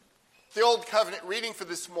The Old Covenant reading for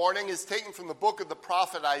this morning is taken from the book of the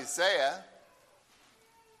prophet Isaiah.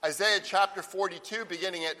 Isaiah chapter 42,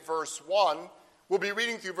 beginning at verse 1. We'll be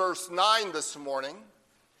reading through verse 9 this morning.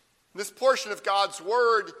 This portion of God's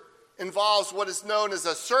word involves what is known as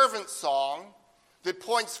a servant song that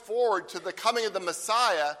points forward to the coming of the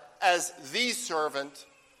Messiah as the servant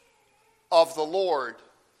of the Lord.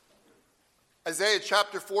 Isaiah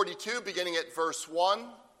chapter 42, beginning at verse 1.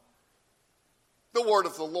 The word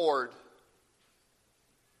of the Lord.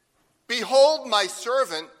 Behold my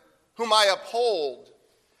servant, whom I uphold,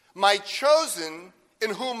 my chosen, in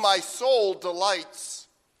whom my soul delights.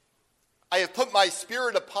 I have put my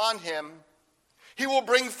spirit upon him. He will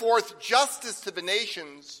bring forth justice to the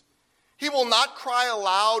nations. He will not cry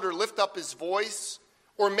aloud or lift up his voice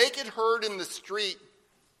or make it heard in the street.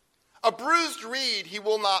 A bruised reed he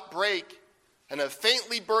will not break, and a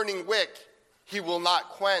faintly burning wick he will not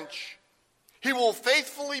quench. He will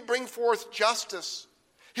faithfully bring forth justice.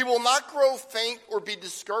 He will not grow faint or be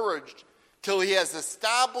discouraged till he has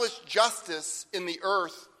established justice in the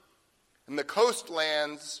earth, and the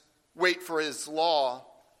coastlands wait for his law.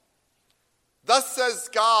 Thus says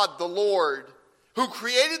God the Lord, who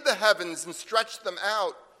created the heavens and stretched them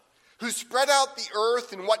out, who spread out the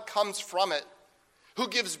earth and what comes from it, who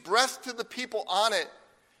gives breath to the people on it,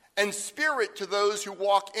 and spirit to those who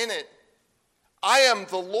walk in it. I am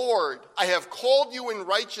the Lord. I have called you in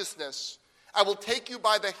righteousness. I will take you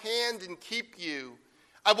by the hand and keep you.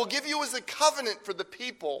 I will give you as a covenant for the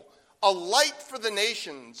people, a light for the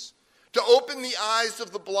nations, to open the eyes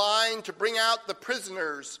of the blind, to bring out the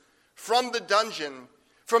prisoners from the dungeon,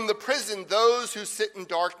 from the prison those who sit in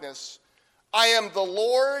darkness. I am the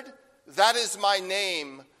Lord, that is my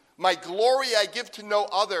name. My glory I give to no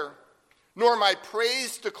other, nor my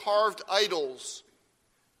praise to carved idols.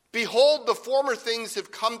 Behold, the former things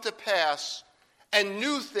have come to pass, and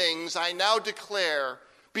new things I now declare.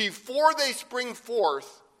 Before they spring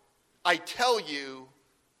forth, I tell you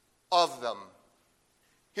of them.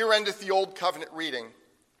 Here endeth the Old Covenant reading.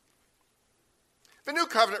 The New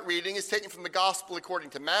Covenant reading is taken from the Gospel according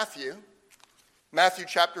to Matthew. Matthew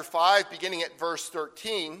chapter 5, beginning at verse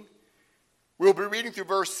 13. We'll be reading through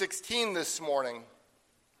verse 16 this morning.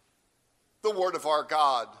 The word of our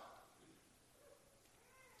God.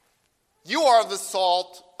 You are the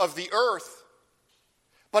salt of the earth.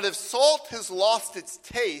 But if salt has lost its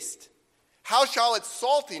taste, how shall its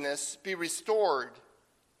saltiness be restored?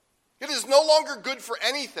 It is no longer good for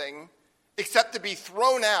anything except to be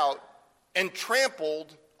thrown out and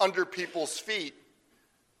trampled under people's feet.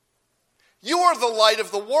 You are the light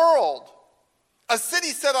of the world. A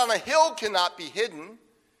city set on a hill cannot be hidden,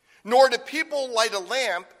 nor do people light a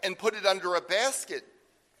lamp and put it under a basket,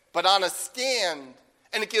 but on a stand,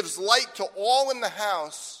 and it gives light to all in the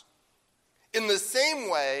house. In the same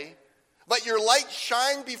way, let your light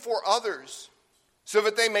shine before others, so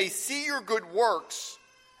that they may see your good works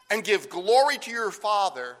and give glory to your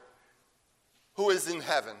Father who is in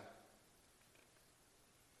heaven.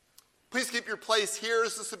 Please keep your place here,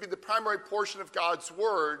 as this will be the primary portion of God's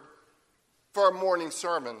word for our morning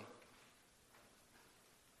sermon.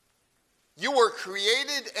 You were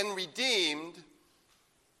created and redeemed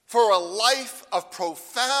for a life of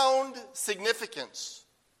profound significance.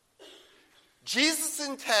 Jesus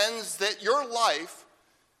intends that your life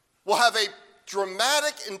will have a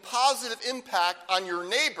dramatic and positive impact on your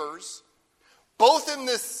neighbors, both in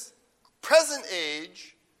this present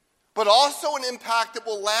age, but also an impact that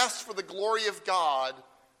will last for the glory of God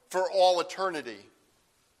for all eternity.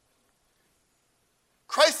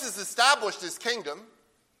 Christ has established his kingdom.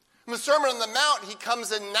 In the Sermon on the Mount, he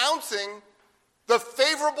comes announcing the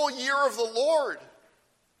favorable year of the Lord.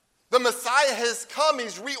 The Messiah has come.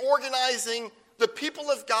 He's reorganizing the people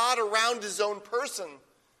of God around his own person.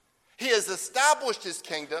 He has established his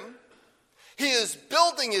kingdom. He is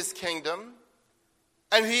building his kingdom.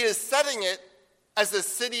 And he is setting it as a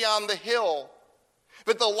city on the hill.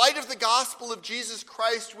 That the light of the gospel of Jesus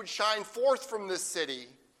Christ would shine forth from this city,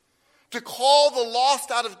 to call the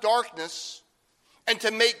lost out of darkness, and to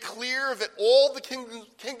make clear that all the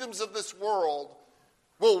kingdoms of this world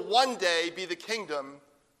will one day be the kingdom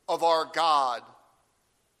of our God.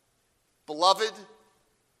 Beloved,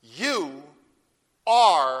 you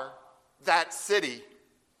are that city.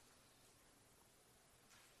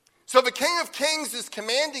 So the King of Kings is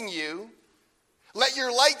commanding you, let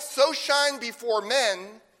your light so shine before men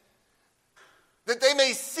that they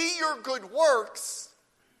may see your good works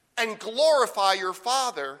and glorify your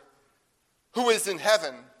Father who is in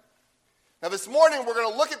heaven. Now this morning we're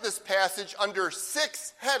going to look at this passage under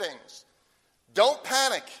 6 headings. Don't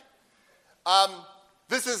panic.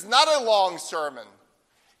 This is not a long sermon.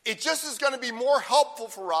 it just is going to be more helpful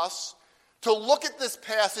for us to look at this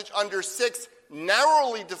passage under 6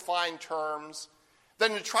 narrowly defined terms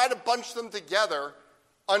than to try to bunch them together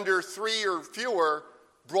under 3 or fewer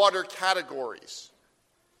broader categories.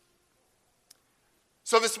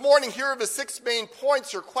 So this morning, here are the 6 main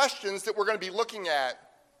points or questions that we're going to be looking at.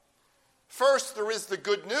 First, there is the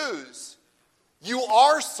good news. You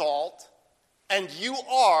are salt and you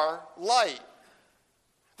are light.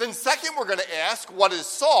 Then second, we're going to ask, what is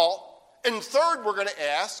salt? And third, we're going to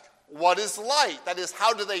ask, what is light? That is,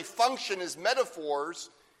 how do they function as metaphors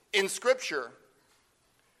in Scripture?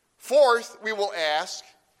 Fourth, we will ask,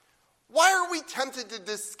 why are we tempted to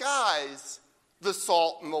disguise the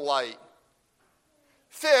salt and the light?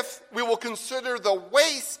 Fifth, we will consider the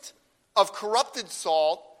waste of corrupted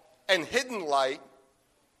salt and hidden light.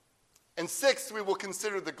 And sixth, we will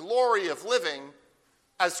consider the glory of living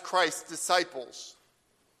as Christ's disciples.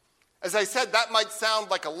 As I said, that might sound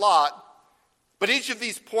like a lot, but each of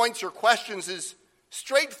these points or questions is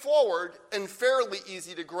straightforward and fairly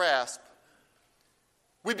easy to grasp.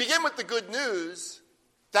 We begin with the good news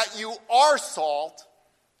that you are salt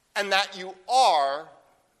and that you are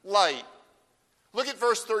light. Look at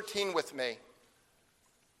verse 13 with me.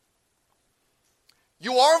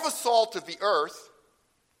 You are the salt of the earth,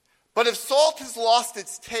 but if salt has lost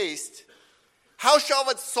its taste, how shall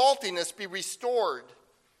its saltiness be restored?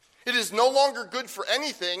 It is no longer good for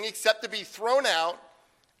anything except to be thrown out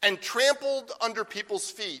and trampled under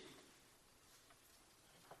people's feet.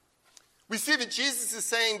 We see that Jesus is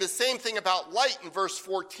saying the same thing about light in verse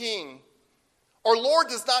 14. Our Lord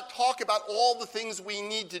does not talk about all the things we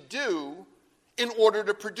need to do in order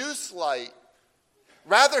to produce light.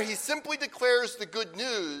 Rather, he simply declares the good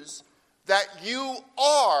news that you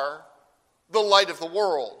are the light of the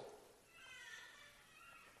world.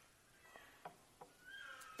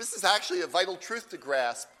 This is actually a vital truth to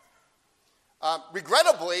grasp.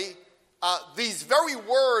 Regrettably, these very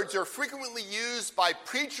words are frequently used by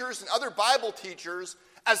preachers and other Bible teachers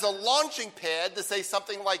as a launching pad to say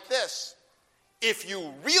something like this. If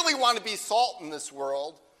you really want to be salt in this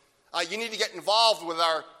world, you need to get involved with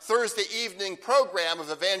our Thursday evening program of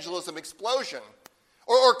Evangelism Explosion.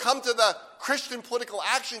 Or come to the Christian Political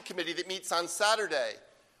Action Committee that meets on Saturday.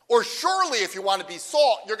 Or surely, if you want to be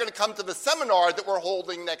salt, you're going to come to the seminar that we're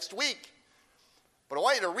holding next week. But I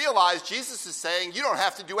want you to realize Jesus is saying you don't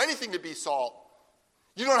have to do anything to be salt.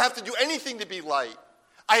 You don't have to do anything to be light.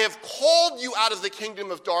 I have called you out of the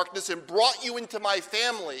kingdom of darkness and brought you into my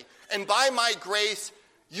family. And by my grace,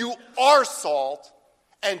 you are salt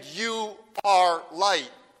and you are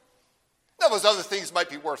light. Now, those other things might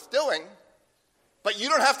be worth doing, but you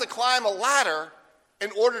don't have to climb a ladder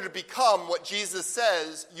in order to become what Jesus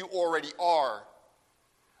says you already are.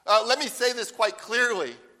 Let me say this quite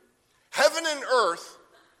clearly. Heaven and earth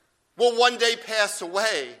will one day pass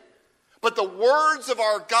away, but the words of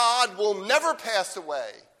our God will never pass away.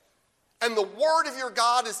 And the word of your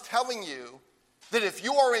God is telling you that if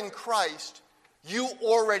you are in Christ, you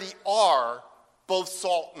already are both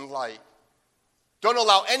salt and light. Don't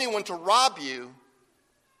allow anyone to rob you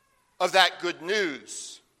of that good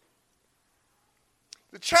news.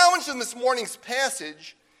 The challenge in this morning's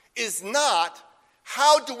passage is not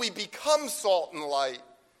how do we become salt and light.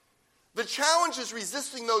 The challenge is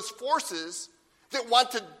resisting those forces that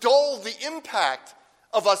want to dull the impact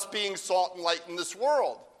of us being salt and light in this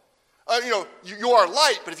world. You are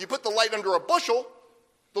light, but if you put the light under a bushel,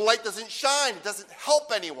 the light doesn't shine, it doesn't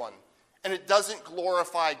help anyone, and it doesn't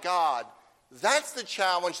glorify God. That's the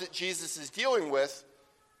challenge that Jesus is dealing with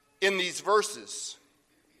in these verses.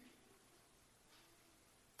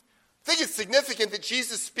 I think it's significant that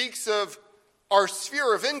Jesus speaks of our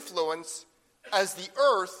sphere of influence as the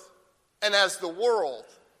earth and as the world.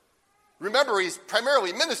 Remember, he's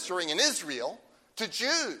primarily ministering in Israel to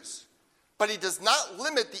Jews, but he does not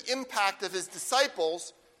limit the impact of his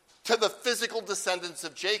disciples to the physical descendants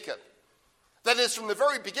of Jacob. That is, from the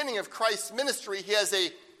very beginning of Christ's ministry, he has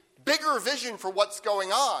a bigger vision for what's going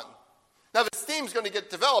on. Now, this theme is going to get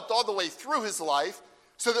developed all the way through his life,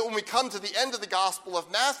 so that when we come to the end of the Gospel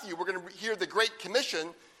of Matthew, we're going to hear the Great Commission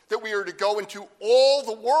that we are to go into all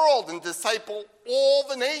the world and disciple all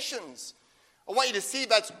the nations. I want you to see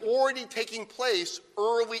that's already taking place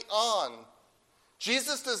early on.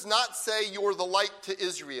 Jesus does not say you are the light to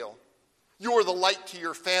Israel. You are the light to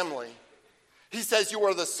your family. He says you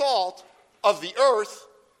are the salt of the earth.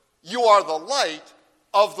 You are the light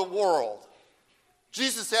of the world.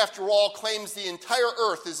 Jesus, after all, claims the entire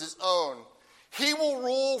earth is his own. He will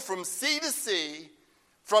rule from sea to sea,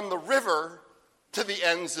 from the river to the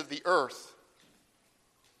ends of the earth.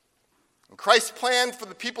 And Christ's plan for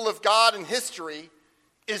the people of God in history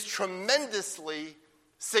is tremendously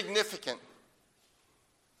significant.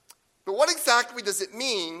 But what exactly does it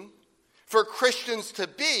mean for Christians to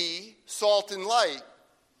be salt and light?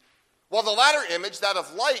 Well, the latter image, that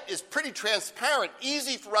of light, is pretty transparent,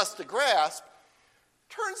 easy for us to grasp.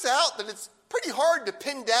 Turns out that it's pretty hard to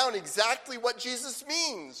pin down exactly what Jesus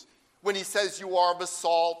means when he says you are the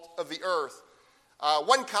salt of the earth.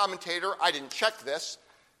 One commentator, I didn't check this,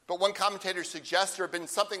 but one commentator suggests there have been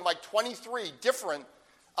something like 23 different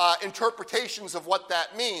interpretations of what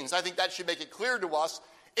that means. I think that should make it clear to us.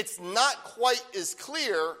 It's not quite as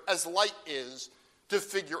clear as light is to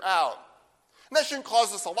figure out. And that shouldn't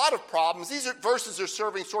cause us a lot of problems. These verses are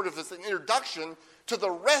serving sort of as an introduction to the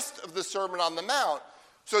rest of the Sermon on the Mount.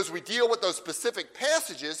 So as we deal with those specific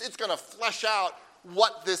passages, it's going to flesh out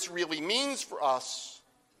what this really means for us.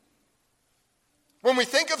 When we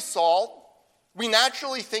think of salt, we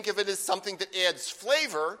naturally think of it as something that adds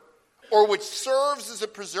flavor or which serves as a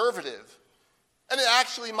preservative. And it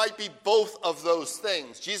actually might be both of those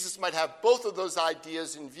things. Jesus might have both of those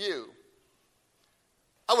ideas in view.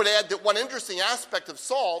 I would add that one interesting aspect of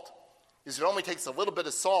salt is it only takes a little bit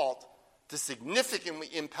of salt to significantly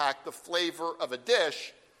impact the flavor of a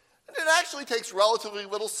dish. And it actually takes relatively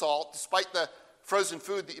little salt, despite the frozen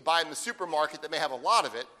food that you buy in the supermarket that may have a lot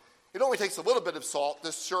of it. It only takes a little bit of salt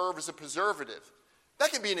to serve as a preservative.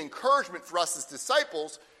 That can be an encouragement for us as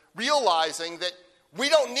disciples, realizing that we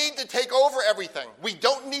don't need to take over everything. We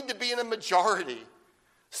don't need to be in a majority.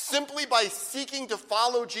 Simply by seeking to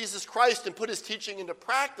follow Jesus Christ and put his teaching into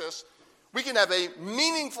practice, we can have a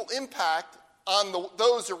meaningful impact on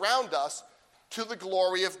those around us to the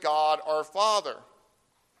glory of God our Father.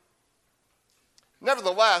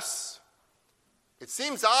 Nevertheless, it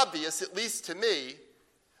seems obvious, at least to me,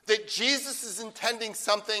 that Jesus is intending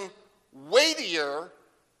something weightier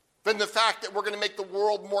than the fact that we're going to make the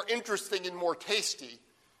world more interesting and more tasty.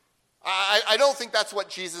 I don't think that's what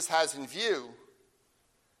Jesus has in view.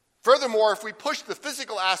 Furthermore, if we push the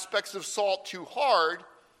physical aspects of salt too hard,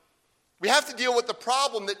 we have to deal with the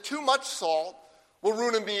problem that too much salt will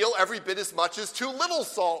ruin a meal every bit as much as too little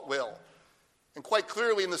salt will. And quite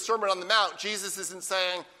clearly in the Sermon on the Mount, Jesus isn't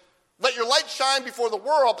saying, let your light shine before the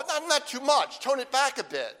world, but not too much. Tone it back a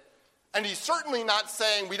bit. And he's certainly not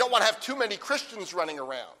saying we don't want to have too many Christians running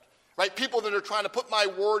around, right? People that are trying to put my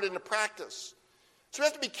word into practice. So we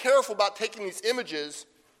have to be careful about taking these images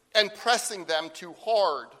and pressing them too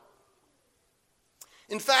hard.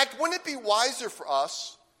 In fact, wouldn't it be wiser for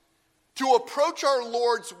us to approach our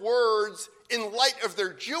Lord's words in light of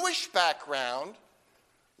their Jewish background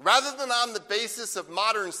rather than on the basis of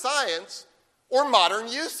modern science or modern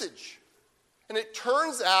usage? And it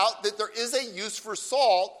turns out that there is a use for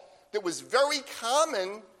salt that was very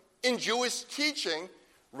common in Jewish teaching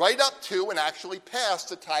right up to and actually past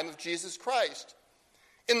the time of Jesus Christ.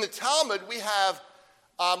 In the Talmud, we have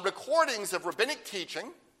recordings of rabbinic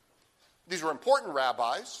teaching. These were important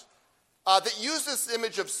rabbis that use this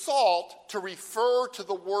image of salt to refer to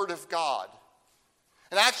the Word of God.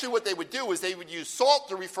 And actually what they would do is they would use salt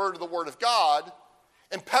to refer to the Word of God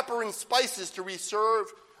and pepper and spices to refer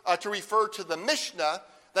to the Mishnah,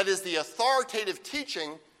 that is the authoritative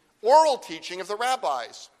teaching, oral teaching of the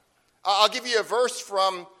rabbis. I'll give you a verse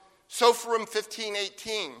from Sopharim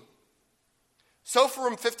 15:18.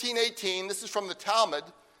 Sopharim 15:18, this is from the Talmud,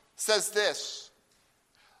 says this: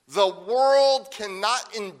 the world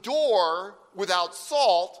cannot endure without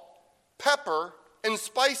salt, pepper, and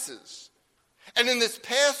spices. And in this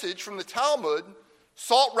passage from the Talmud,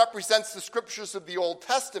 salt represents the scriptures of the Old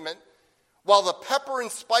Testament, while the pepper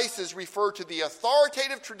and spices refer to the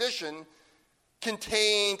authoritative tradition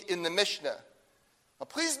contained in the Mishnah. Now,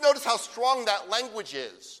 please notice how strong that language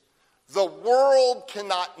is. The world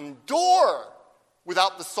cannot endure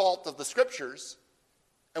without the salt of the scriptures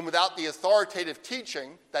and without the authoritative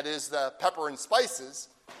teaching, that is the pepper and spices,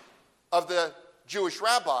 of the Jewish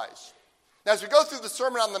rabbis. Now, as we go through the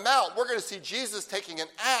Sermon on the Mount, we're going to see Jesus taking an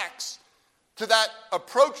axe to that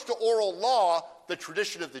approach to oral law, the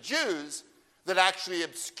tradition of the Jews, that actually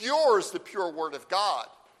obscures the pure Word of God.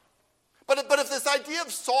 But if this idea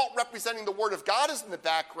of salt representing the Word of God is in the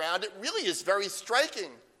background, it really is very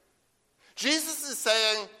striking. Jesus is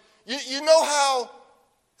saying, you know how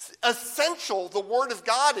essential the Word of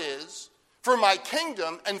God is for my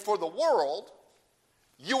kingdom and for the world.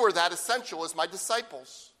 You are that essential as my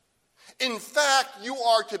disciples. In fact, you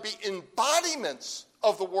are to be embodiments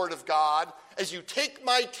of the Word of God as you take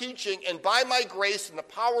my teaching and by my grace and the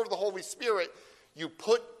power of the Holy Spirit, you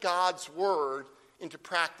put God's Word into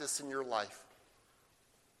practice in your life.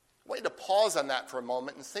 I want you to pause on that for a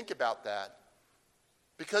moment and think about that.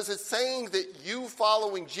 Because it's saying that you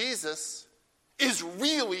following Jesus is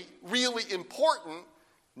really, really important,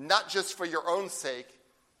 not just for your own sake,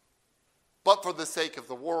 but for the sake of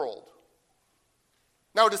the world.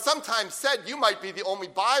 Now, it is sometimes said you might be the only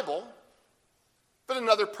Bible that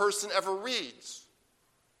another person ever reads.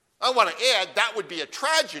 I want to add that would be a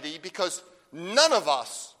tragedy because none of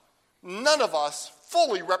us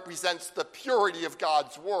fully represents the purity of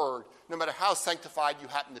God's word, no matter how sanctified you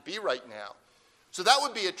happen to be right now. So that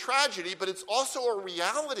would be a tragedy, but it's also a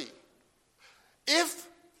reality. If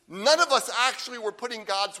none of us actually were putting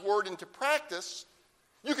God's word into practice,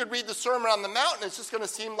 you could read the Sermon on the Mount and it's just going to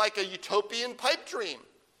seem like a utopian pipe dream.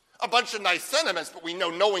 A bunch of nice sentiments, but we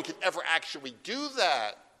know no one can ever actually do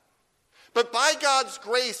that. But by God's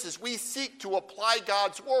grace, as we seek to apply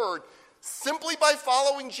God's word, simply by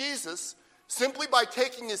following Jesus, simply by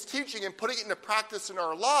taking his teaching and putting it into practice in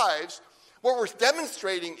our lives, what we're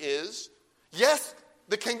demonstrating is, yes,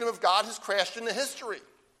 the kingdom of God has crashed into history.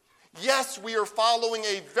 Yes, we are following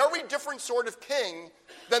a very different sort of king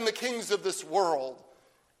than the kings of this world,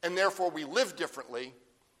 and therefore we live differently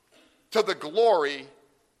to the glory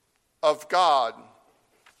of God.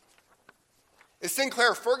 As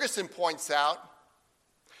Sinclair Ferguson points out,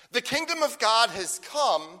 the kingdom of God has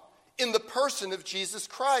come in the person of Jesus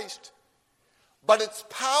Christ, but its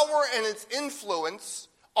power and its influence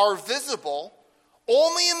are visible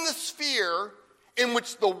only in the sphere in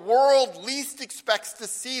which the world least expects to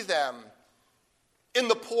see them, in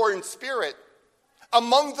the poor in spirit,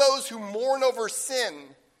 among those who mourn over sin,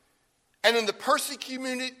 and in the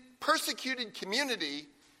persecuted community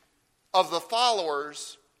of the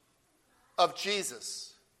followers of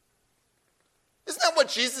Jesus. Isn't that what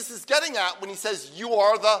Jesus is getting at when he says, you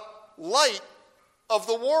are the light of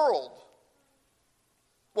the world?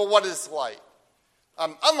 Well, what is light?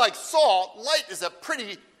 Unlike salt, light is a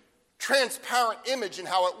pretty transparent image in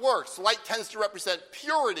how it works. Light tends to represent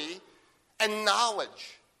purity and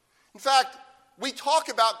knowledge. In fact, we talk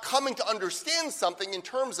about coming to understand something in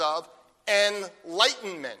terms of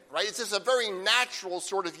enlightenment, right? It's just a very natural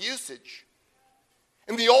sort of usage.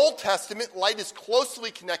 In the Old Testament, light is closely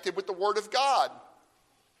connected with the Word of God.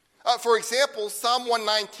 For example, Psalm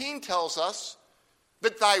 119 tells us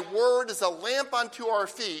that thy word is a lamp unto our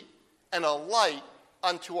feet and a light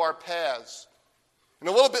unto our paths. And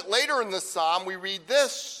a little bit later in the psalm, we read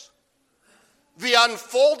this: the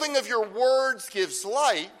unfolding of your words gives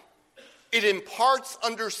light, it imparts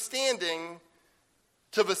understanding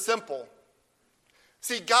to the simple.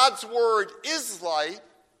 See, God's word is light,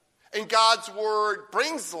 and God's word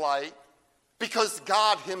brings light because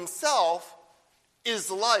God himself is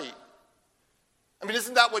light. I mean,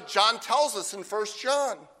 isn't that what John tells us in 1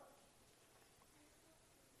 John?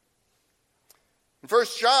 In 1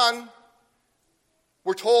 John,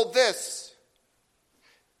 we're told this: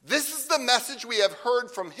 this is the message we have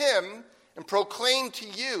heard from him and proclaimed to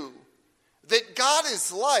you, that God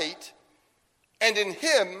is light, and in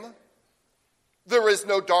him there is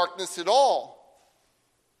no darkness at all.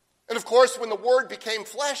 And of course, when the Word became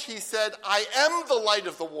flesh, he said, I am the light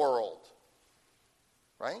of the world.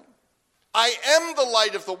 Right? I am the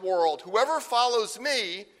light of the world. Whoever follows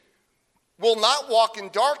me will not walk in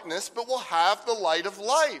darkness, but will have the light of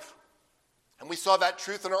life. And we saw that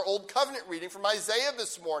truth in our Old Covenant reading from Isaiah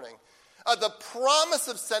this morning. The promise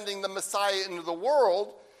of sending the Messiah into the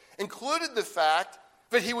world included the fact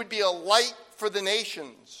that he would be a light for the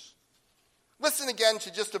nations. Listen again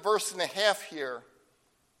to just a verse and a half here.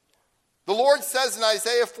 The Lord says in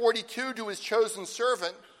Isaiah 42 to his chosen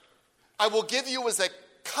servant, I will give you as a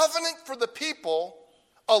covenant for the people,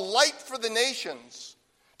 a light for the nations,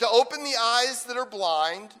 to open the eyes that are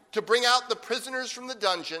blind, to bring out the prisoners from the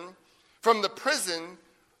dungeon, from the prison,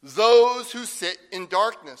 those who sit in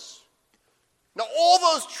darkness. Now, all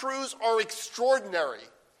those truths are extraordinary.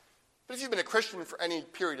 But if you've been a Christian for any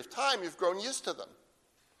period of time, you've grown used to them.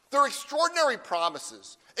 They're extraordinary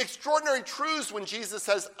promises, extraordinary truths when Jesus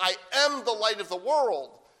says, I am the light of the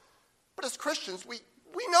world. But as Christians, we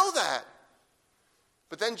know that.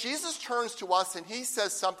 But then Jesus turns to us and he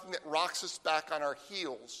says something that rocks us back on our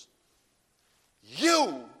heels.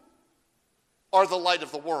 You are the light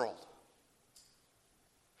of the world.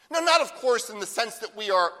 Now, not, of course, in the sense that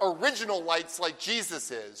we are original lights like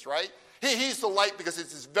Jesus is, right? He's the light because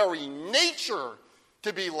it's his very nature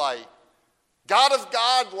to be light. God of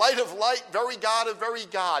God, light of light, very God of very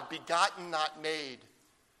God, begotten, not made.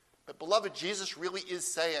 But, beloved, Jesus really is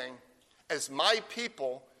saying, as my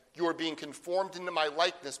people, you are being conformed into my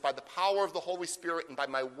likeness by the power of the Holy Spirit and by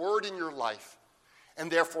my word in your life.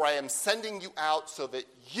 And therefore, I am sending you out so that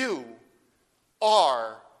you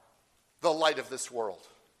are the light of this world.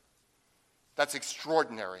 That's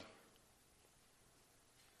extraordinary.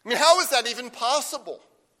 I mean, how is that even possible?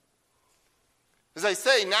 As I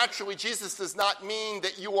say, naturally, Jesus does not mean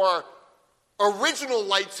that you are original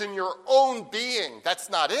lights in your own being. That's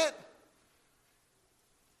not it.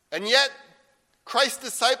 And yet, Christ's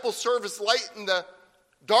disciples serve as light in the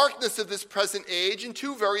darkness of this present age in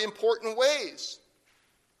two very important ways.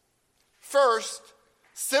 First,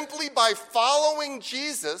 simply by following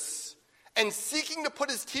Jesus and seeking to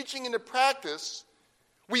put his teaching into practice,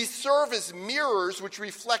 we serve as mirrors which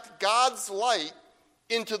reflect God's light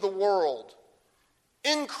into the world.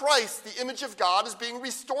 In Christ, the image of God is being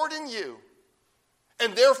restored in you.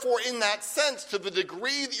 And therefore, in that sense, to the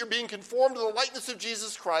degree that you're being conformed to the likeness of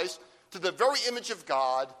Jesus Christ, to the very image of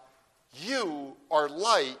God, you are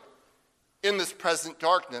light in this present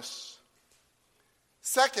darkness.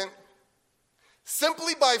 Second,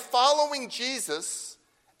 simply by following Jesus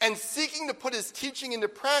and seeking to put his teaching into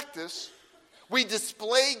practice, we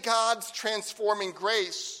display God's transforming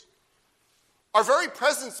grace. Our very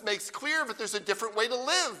presence makes clear that there's a different way to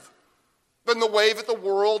live than the way that the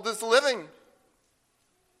world is living.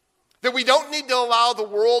 That we don't need to allow the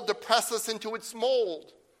world to press us into its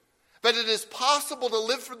mold. That it is possible to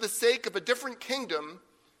live for the sake of a different kingdom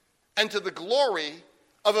and to the glory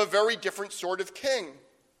of a very different sort of king.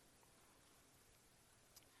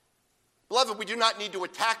 Beloved, we do not need to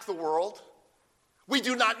attack the world. We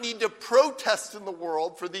do not need to protest in the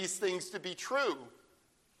world for these things to be true.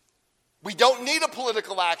 We don't need a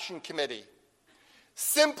political action committee.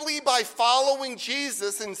 Simply by following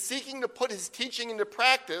Jesus and seeking to put his teaching into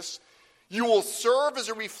practice, you will serve as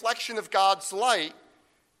a reflection of God's light,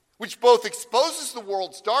 which both exposes the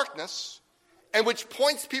world's darkness and which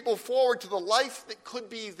points people forward to the life that could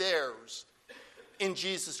be theirs in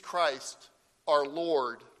Jesus Christ, our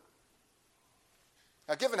Lord.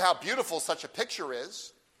 Now, given how beautiful such a picture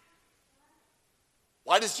is,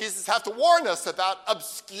 why does Jesus have to warn us about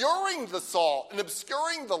obscuring the salt and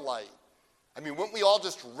obscuring the light? I mean, wouldn't we all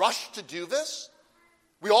just rush to do this?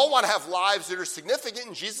 We all want to have lives that are significant,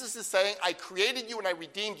 and Jesus is saying, I created you and I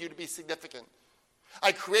redeemed you to be significant.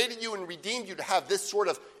 I created you and redeemed you to have this sort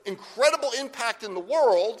of incredible impact in the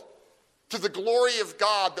world to the glory of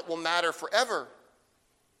God that will matter forever.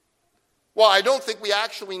 Well, I don't think we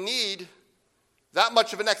actually need that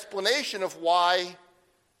much of an explanation of why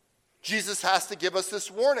Jesus has to give us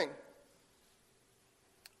this warning.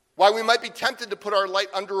 Why we might be tempted to put our light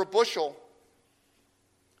under a bushel.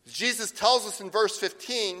 Jesus tells us in verse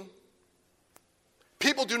 15,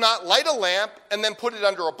 people do not light a lamp and then put it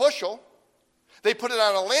under a bushel. They put it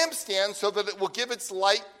on a lampstand so that it will give its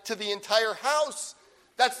light to the entire house.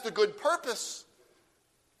 That's the good purpose.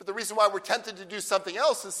 But the reason why we're tempted to do something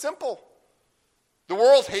else is simple. The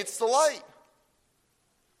world hates the light.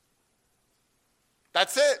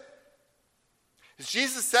 That's it. As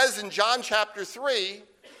Jesus says in John chapter 3,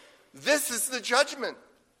 this is the judgment.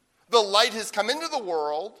 The light has come into the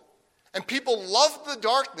world, and people loved the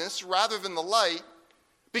darkness rather than the light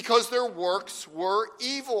because their works were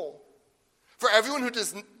evil. For everyone who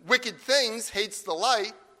does wicked things hates the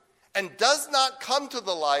light and does not come to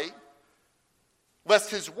the light,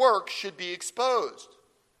 lest his work should be exposed.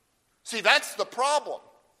 See, that's the problem.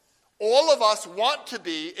 All of us want to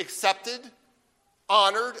be accepted,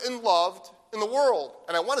 honored, and loved in the world.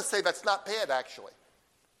 And I want to say that's not bad, actually.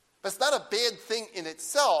 That's not a bad thing in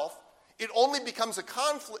itself. It only becomes a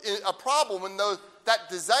problem when that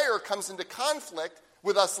desire comes into conflict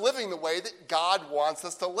with us living the way that God wants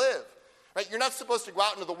us to live. Right? You're not supposed to go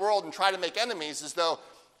out into the world and try to make enemies as though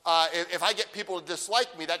if I get people to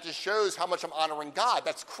dislike me, that just shows how much I'm honoring God.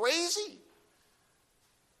 That's crazy.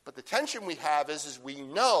 But the tension we have is we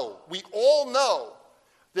all know,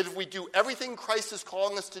 that if we do everything Christ is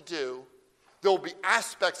calling us to do, there will be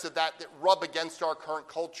aspects of that rub against our current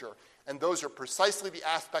culture. And those are precisely the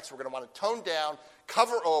aspects we're going to want to tone down,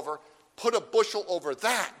 cover over, put a bushel over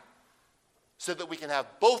that, so that we can have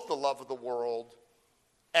both the love of the world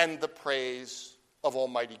and the praise of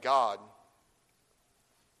Almighty God.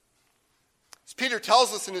 As Peter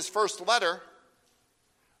tells us in his first letter,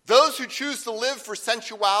 those who choose to live for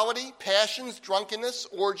sensuality, passions, drunkenness,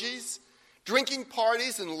 orgies, drinking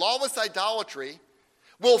parties, and lawless idolatry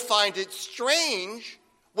will find it strange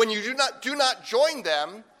when you do not join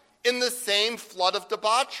them in the same flood of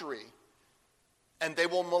debauchery, and they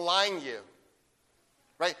will malign you.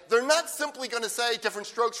 Right? They're not simply going to say different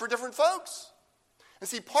strokes for different folks. And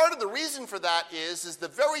see, part of the reason for that is the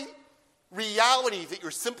very reality that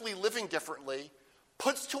you're simply living differently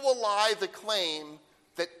puts to a lie the claim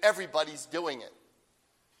that everybody's doing it.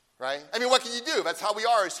 Right? I mean, what can you do? That's how we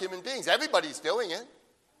are as human beings. Everybody's doing it.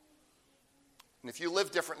 And if you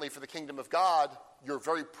live differently for the kingdom of God, your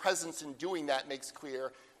very presence in doing that makes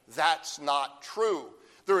clear That's not true.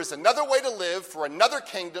 There is another way to live for another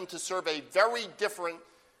kingdom to serve a very different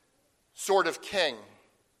sort of king.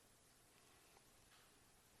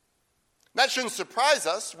 That shouldn't surprise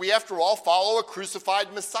us. We, after all, follow a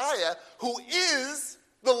crucified Messiah who is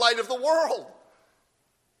the light of the world.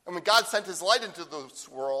 And when God sent his light into this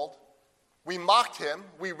world, we mocked him,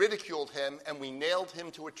 we ridiculed him, and we nailed him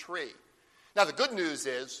to a tree. Now, the good news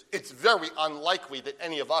is it's very unlikely that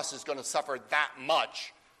any of us is going to suffer that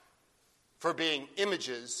much for being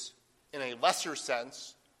images, in a lesser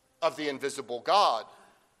sense, of the invisible God.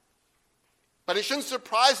 But it shouldn't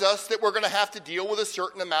surprise us that we're going to have to deal with a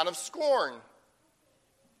certain amount of scorn.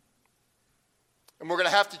 And we're going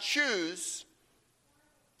to have to choose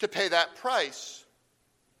to pay that price.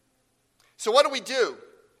 So what do?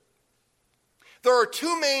 There are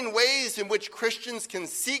two main ways in which Christians can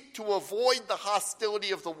seek to avoid the hostility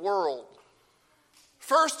of the world.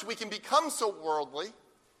 First, we can become so worldly,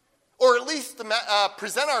 or at least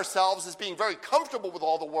present ourselves as being very comfortable with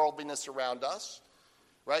all the worldliness around us,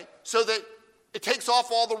 right? So that it takes off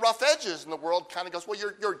all the rough edges, and the world kind of goes, well,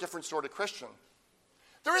 you're a different sort of Christian.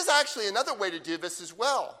 There is actually another way to do this as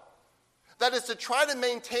well. That is to try to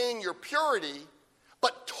maintain your purity,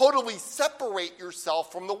 but totally separate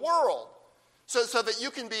yourself from the world. So that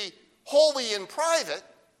you can be holy in private,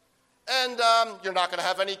 and you're not going to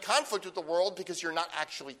have any conflict with the world because you're not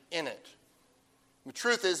actually in it. The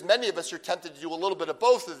truth is, many of us are tempted to do a little bit of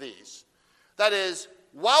both of these. That is,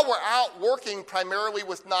 while we're out working primarily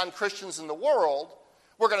with non-Christians in the world,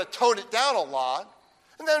 we're going to tone it down a lot.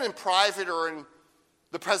 And then in private or in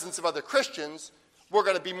the presence of other Christians, we're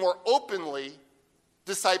going to be more openly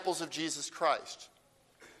disciples of Jesus Christ.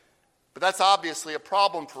 But that's obviously a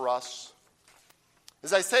problem for us.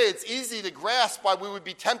 As I say, it's easy to grasp why we would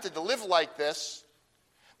be tempted to live like this.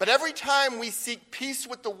 But every time we seek peace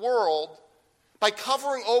with the world, by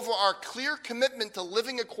covering over our clear commitment to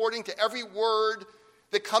living according to every word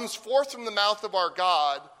that comes forth from the mouth of our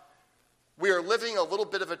God, we are living a little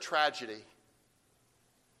bit of a tragedy.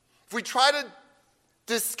 If we try to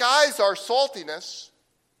disguise our saltiness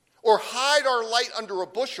or hide our light under a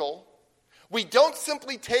bushel, we don't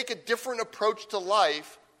simply take a different approach to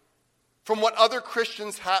life from what other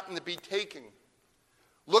Christians happen to be taking.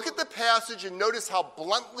 Look at the passage and notice how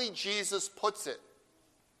bluntly Jesus puts it.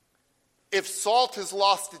 If salt has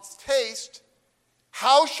lost its taste,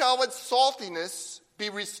 how shall its saltiness be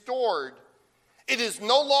restored? It is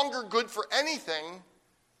no longer good for anything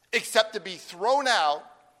except to be thrown out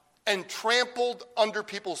and trampled under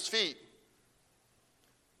people's feet.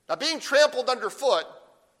 Now, being trampled underfoot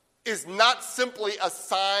is not simply a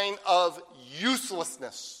sign of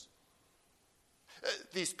uselessness.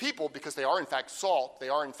 These people, because they are in fact salt, they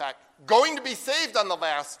are in fact going to be saved on the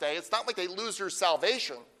last day. It's not like they lose their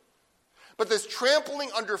salvation. But this trampling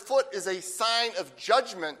underfoot is a sign of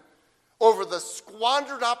judgment over the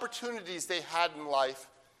squandered opportunities they had in life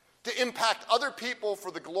to impact other people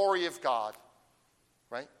for the glory of God.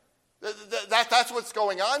 Right? That's what's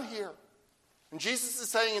going on here. And Jesus is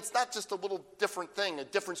saying it's not just a little different thing, a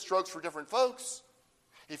different strokes for different folks.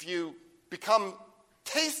 If you become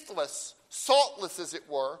tasteless, saltless as it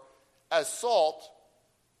were, as salt,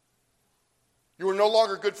 you are no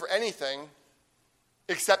longer good for anything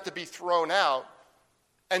except to be thrown out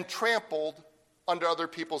and trampled under other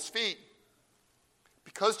people's feet.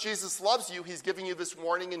 Because Jesus loves you, he's giving you this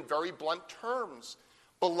warning in very blunt terms.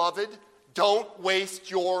 Beloved, don't waste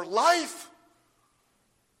your life.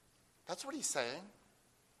 That's what he's saying.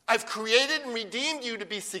 I've created and redeemed you to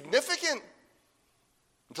be significant,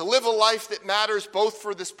 to live a life that matters both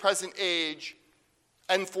for this present age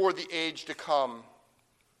and for the age to come.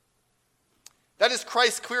 That is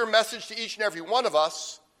Christ's clear message to each and every one of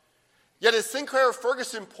us. Yet as Sinclair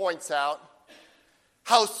Ferguson points out,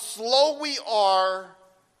 how slow we are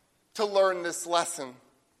to learn this lesson.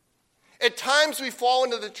 At times we fall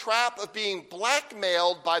into the trap of being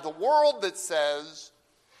blackmailed by the world that says,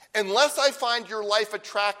 unless I find your life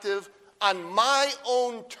attractive on my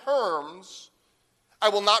own terms, I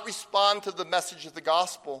will not respond to the message of the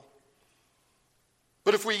gospel.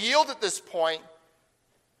 But if we yield at this point,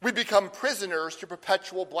 we become prisoners to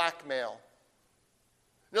perpetual blackmail.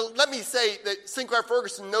 Now, let me say that Sinclair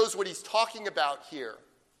Ferguson knows what he's talking about here.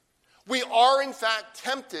 We are, in fact,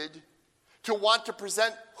 tempted to want to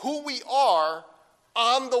present who we are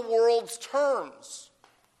on the world's terms.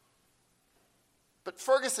 But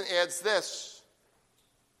Ferguson adds this.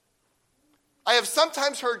 I have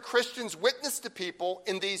sometimes heard Christians witness to people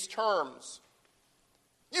in these terms.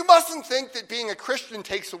 You mustn't think that being a Christian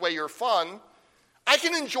takes away your fun. I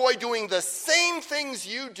can enjoy doing the same things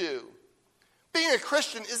you do. Being a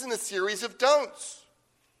Christian isn't a series of don'ts.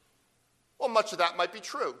 Well, much of that might be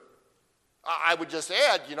true. I would just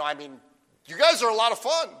add, you guys are a lot of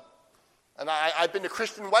fun. And I've been to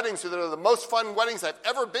Christian weddings that are the most fun weddings I've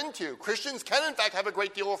ever been to. Christians can, in fact, have a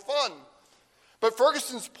great deal of fun. But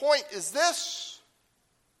Ferguson's point is this.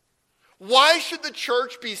 Why should the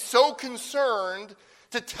church be so concerned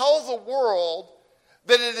to tell the world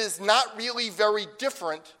that it is not really very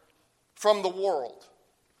different from the world?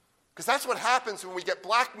 Because that's what happens when we get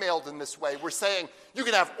blackmailed in this way. We're saying, you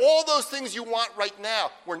can have all those things you want right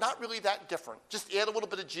now. We're not really that different. Just add a little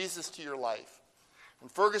bit of Jesus to your life. And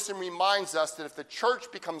Ferguson reminds us that if the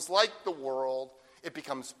church becomes like the world, it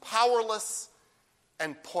becomes powerless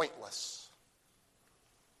and pointless.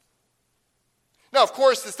 Now, of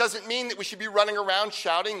course, this doesn't mean that we should be running around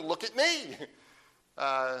shouting, look at me.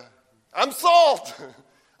 I'm salt.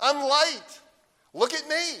 I'm light. Look at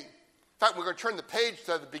me. In fact, we're going to turn the page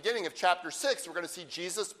to the beginning of chapter 6. We're going to see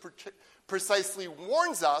Jesus precisely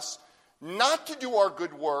warns us not to do our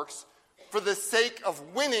good works for the sake of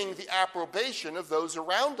winning the approbation of those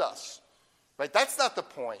around us. Right? That's not the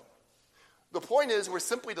point. The point is we're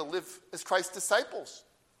simply to live as Christ's disciples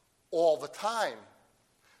all the time,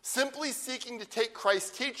 simply seeking to take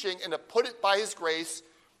Christ's teaching and to put it by his grace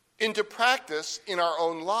into practice in our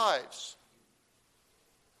own lives.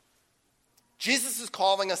 Jesus is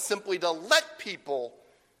calling us simply to let people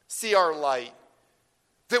see our light,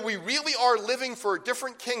 that we really are living for a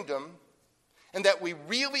different kingdom, and that we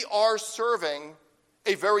really are serving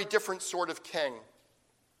a very different sort of king.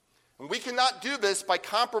 And we cannot do this by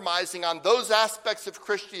compromising on those aspects of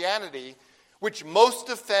Christianity which most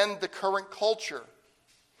offend the current culture.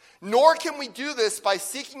 Nor can we do this by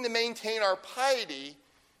seeking to maintain our piety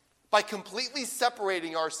by completely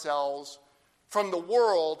separating ourselves from the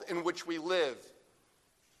world in which we live.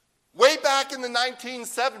 Way back in the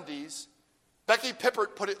 1970s, Becky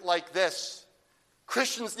Pippert put it like this: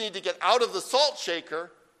 Christians need to get out of the salt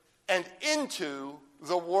shaker and into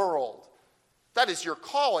the world. That is your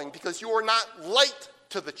calling, because you are not light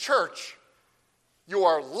to the church. You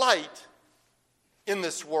are light in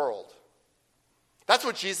this world. That's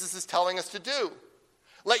what Jesus is telling us to do.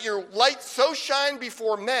 Let your light so shine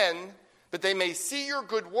before men that they may see your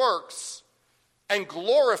good works and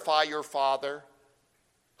glorify your Father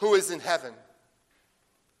who is in heaven.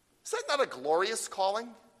 Is that not a glorious calling?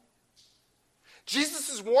 Jesus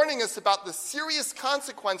is warning us about the serious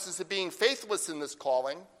consequences of being faithless in this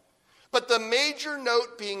calling, but the major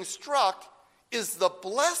note being struck is the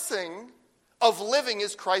blessing of living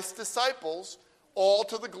as Christ's disciples, all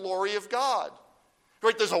to the glory of God.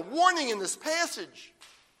 Right? There's a warning in this passage,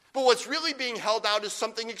 but what's really being held out is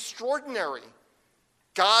something extraordinary: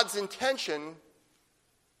 God's intention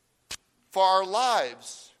for our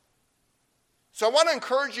lives. So I want to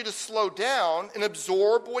encourage you to slow down and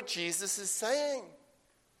absorb what Jesus is saying.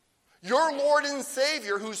 Your Lord and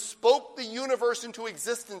Savior, who spoke the universe into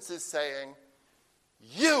existence, is saying,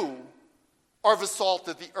 you are the salt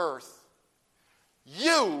of the earth.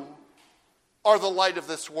 You are the light of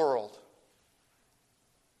this world.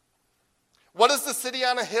 What is the city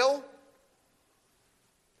on a hill?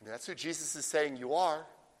 That's who Jesus is saying you are.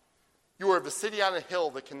 You are the city on a hill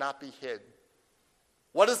that cannot be hid.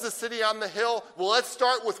 What is the city on the hill? Well, let's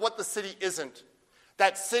start with what the city isn't.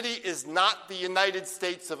 That city is not the United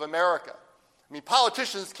States of America. I mean,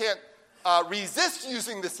 politicians can't resist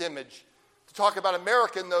using this image to talk about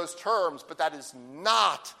America in those terms, but that is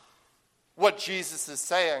not what Jesus is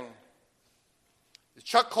saying. As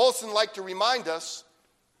Chuck Colson liked to remind us,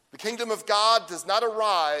 the kingdom of God does not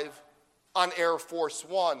arrive on Air Force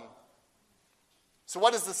One. So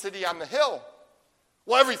what is the city on the hill?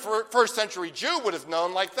 Well, every first century Jew would have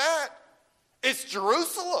known like that. It's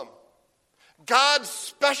Jerusalem. God's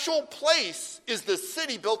special place is the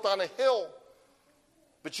city built on a hill.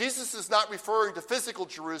 But Jesus is not referring to physical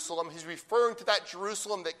Jerusalem. He's referring to that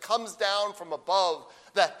Jerusalem that comes down from above,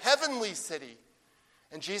 the heavenly city.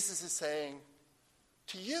 And Jesus is saying,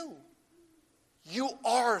 to you, you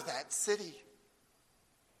are that city.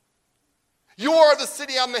 You are the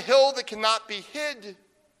city on the hill that cannot be hid.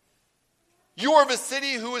 You are the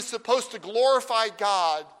city who is supposed to glorify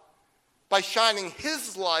God by shining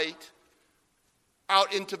his light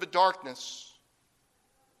out into the darkness.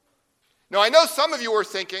 Now, I know some of you are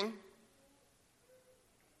thinking,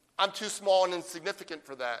 I'm too small and insignificant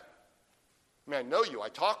for that. I mean, I know you. I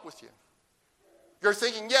talk with you. You're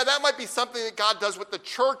thinking, yeah, that might be something that God does with the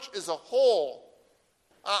church as a whole.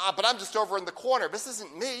 But I'm just over in the corner. This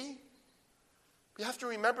isn't me. You have to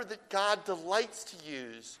remember that God delights to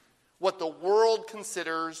use what the world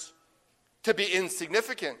considers to be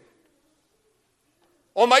insignificant.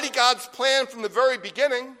 Almighty God's plan from the very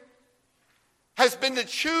beginning has been to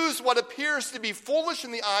choose what appears to be foolish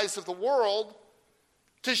in the eyes of the world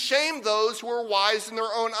to shame those who are wise in their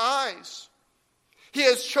own eyes. He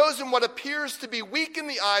has chosen what appears to be weak in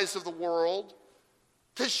the eyes of the world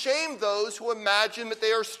to shame those who imagine that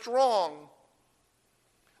they are strong.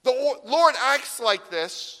 The Lord acts like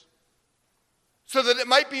this so that it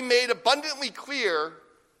might be made abundantly clear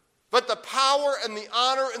that the power and the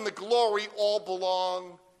honor and the glory all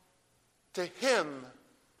belong to him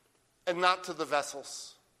and not to the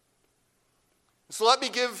vessels. So let me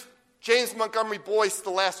give James Montgomery Boyce the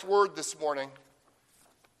last word this morning.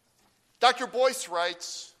 Dr. Boyce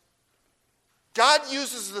writes, God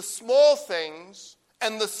uses the small things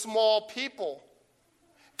and the small people.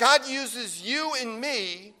 God uses you and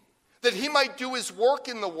me that he might do his work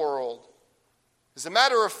in the world. As a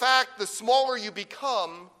matter of fact, the smaller you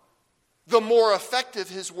become, the more effective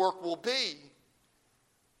his work will be.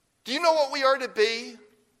 Do you know what we are to be?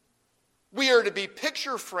 We are to be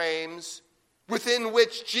picture frames within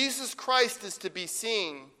which Jesus Christ is to be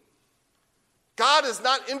seen. God is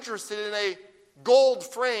not interested in a gold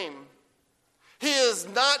frame. He is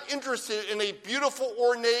not interested in a beautiful,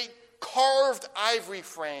 ornate, carved ivory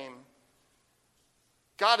frame.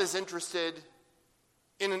 God is interested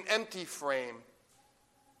in an empty frame,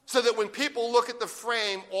 so that when people look at the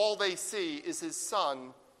frame, all they see is his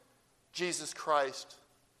Son, Jesus Christ.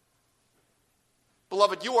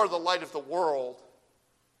 Beloved, you are the light of the world,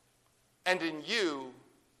 and in you,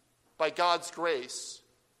 by God's grace,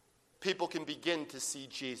 people can begin to see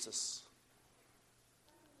Jesus.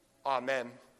 Amen.